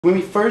When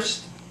we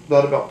first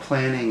thought about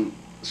planning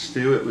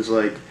stew, it was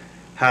like,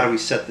 how do we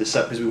set this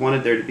up? Because we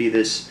wanted there to be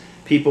this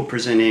people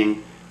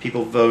presenting,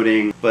 people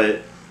voting,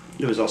 but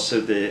there was also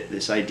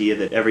this idea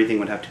that everything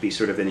would have to be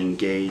sort of an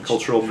engaged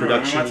cultural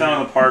production. We went down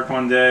to the park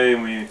one day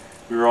and we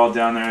were all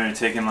down there and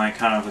taking like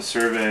kind of a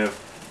survey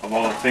of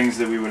all the things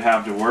that we would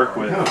have to work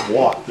with. We kind of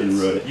walked and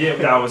wrote it. Yeah,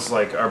 that was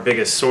like our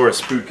biggest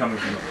source, food coming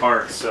from the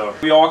park. So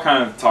we all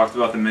kind of talked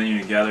about the menu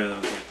together.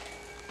 That was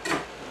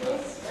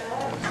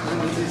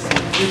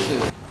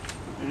like,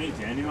 any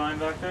dandelion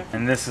back there?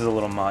 And this is a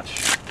little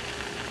much.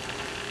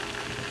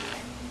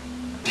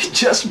 It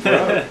just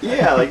broke.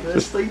 Yeah, like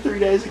this like 3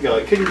 days ago.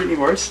 It couldn't get any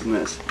worse than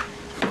this.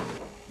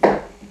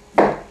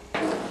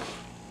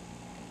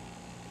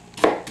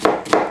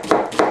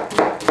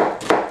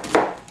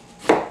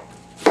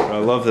 I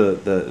love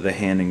the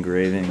hand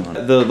engraving on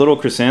it. The little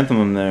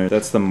chrysanthemum there,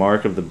 that's the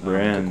mark of the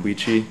brand,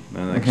 Koichi.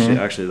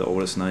 Actually the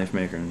oldest knife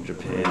maker in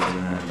Japan.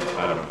 I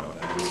don't know.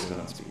 I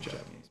don't speak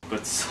Japanese.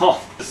 But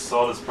salt.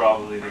 Salt is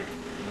probably the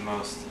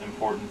most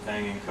important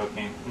thing in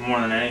cooking. More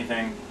than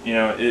anything, you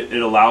know,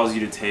 it allows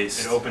you to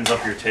taste. It opens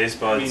up your taste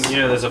buds. I mean, you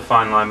know, there's a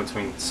fine line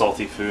between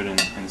salty food and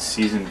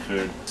seasoned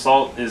food.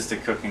 Salt is to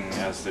cooking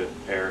as the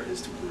air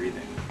is to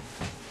breathing.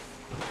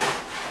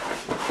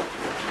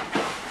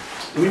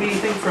 Do we need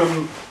anything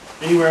from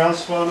anywhere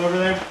else while I'm over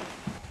there?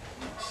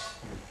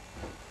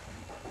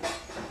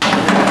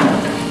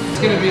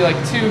 It's going to be like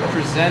two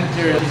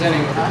presenters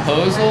presenting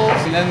proposals,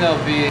 and then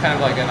there'll be kind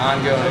of like an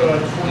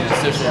ongoing,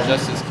 social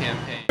justice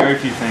campaign. Very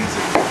few things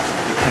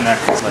that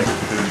connect like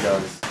food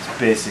does. It's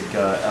basic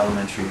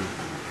elementary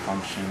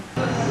function.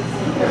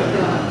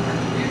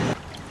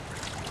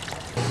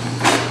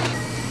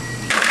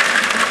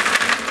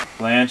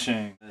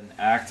 Blanching, an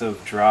act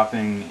of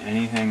dropping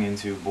anything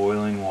into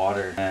boiling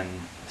water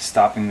and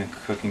stopping the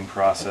cooking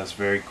process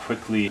very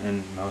quickly,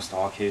 in most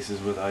all cases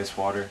with ice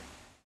water.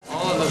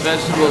 All of the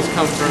vegetables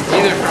come from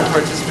either from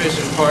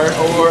Participation Park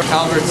or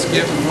Albert's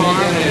Gift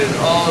Farm, and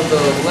all of the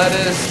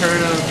lettuce,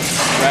 turnip,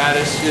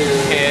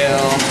 radishes,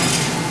 kale.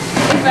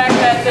 The fact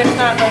that there's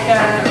not like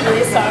a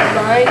really solid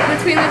line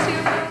between the two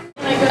of them.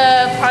 Like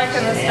the park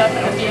and the stuff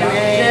at the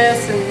BMA,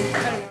 this and I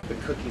don't know. The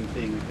cooking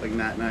thing, like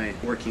Matt and I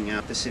working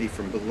out the city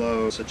from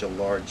below, such a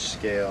large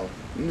scale.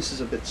 And this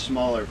is a bit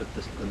smaller, but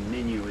the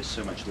menu is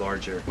so much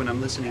larger. When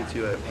I'm listening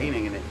to a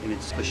painting and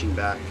it's pushing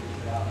back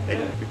and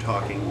you're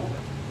talking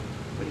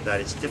with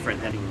that, it's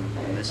different than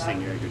in this thing.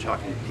 You're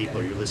talking to people,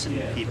 or you're listening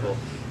to people,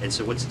 and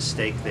so what's at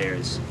stake there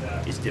is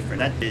different.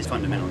 That is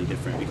fundamentally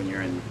different. When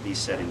you're in these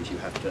settings, you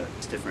have to.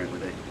 It's different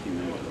with a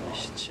human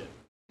relationship.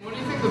 What do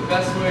you think the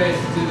best way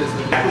to do this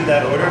would be? In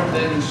that order,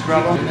 Then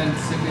scrub them, and then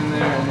stick in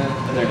there, and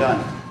they're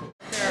done.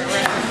 There are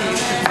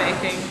recipes for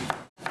baking,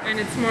 and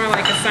it's more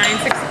like a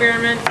science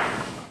experiment.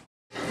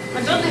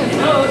 I'm building a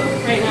boat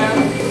right now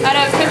out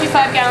of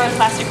 55-gallon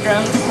plastic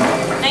drums,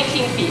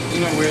 19 feet.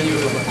 You know where you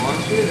would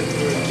launch it if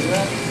you were to do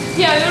that?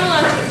 Yeah, we're gonna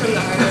launch it from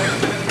the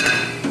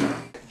harbor.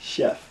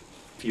 Chef.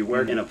 If you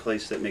work in a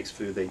place that makes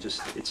food,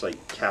 it's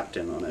like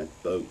captain on a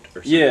boat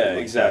or something. Yeah, like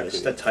exactly. That.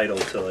 It's the title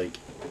to like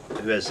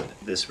who has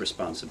this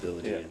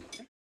responsibility. Yeah.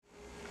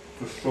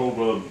 It's so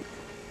good.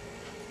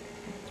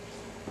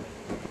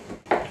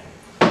 The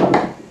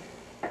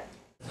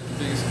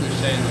biggest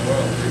cliche in the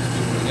world brings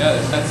people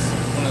together. That's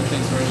one of the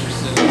things we're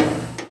interested in.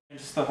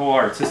 Just the whole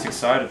artistic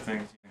side of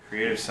things, the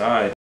creative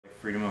side,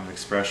 freedom of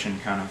expression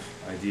kind of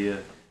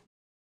idea.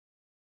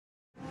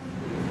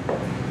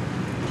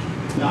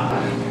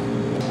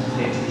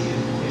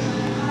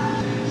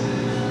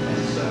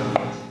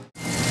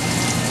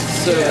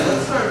 So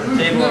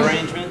Table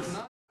arrangements.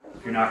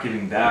 If you're not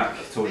giving back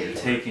to what you're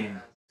taking,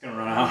 it's gonna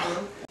run out.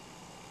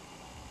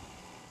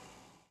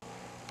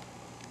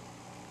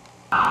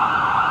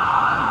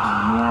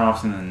 More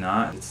often than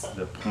not, it's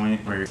the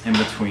point where you're in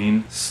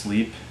between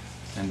sleep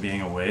and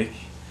being awake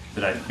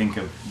that I think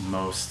of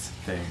most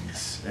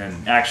things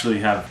and actually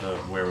have the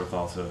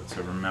wherewithal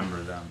to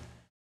remember them.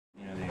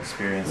 You know, the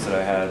experience that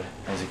I had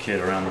as a kid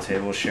around the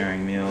table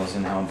sharing meals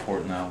and how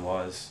important that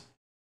was.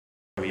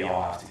 We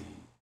all have to eat.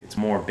 It's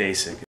more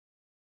basic.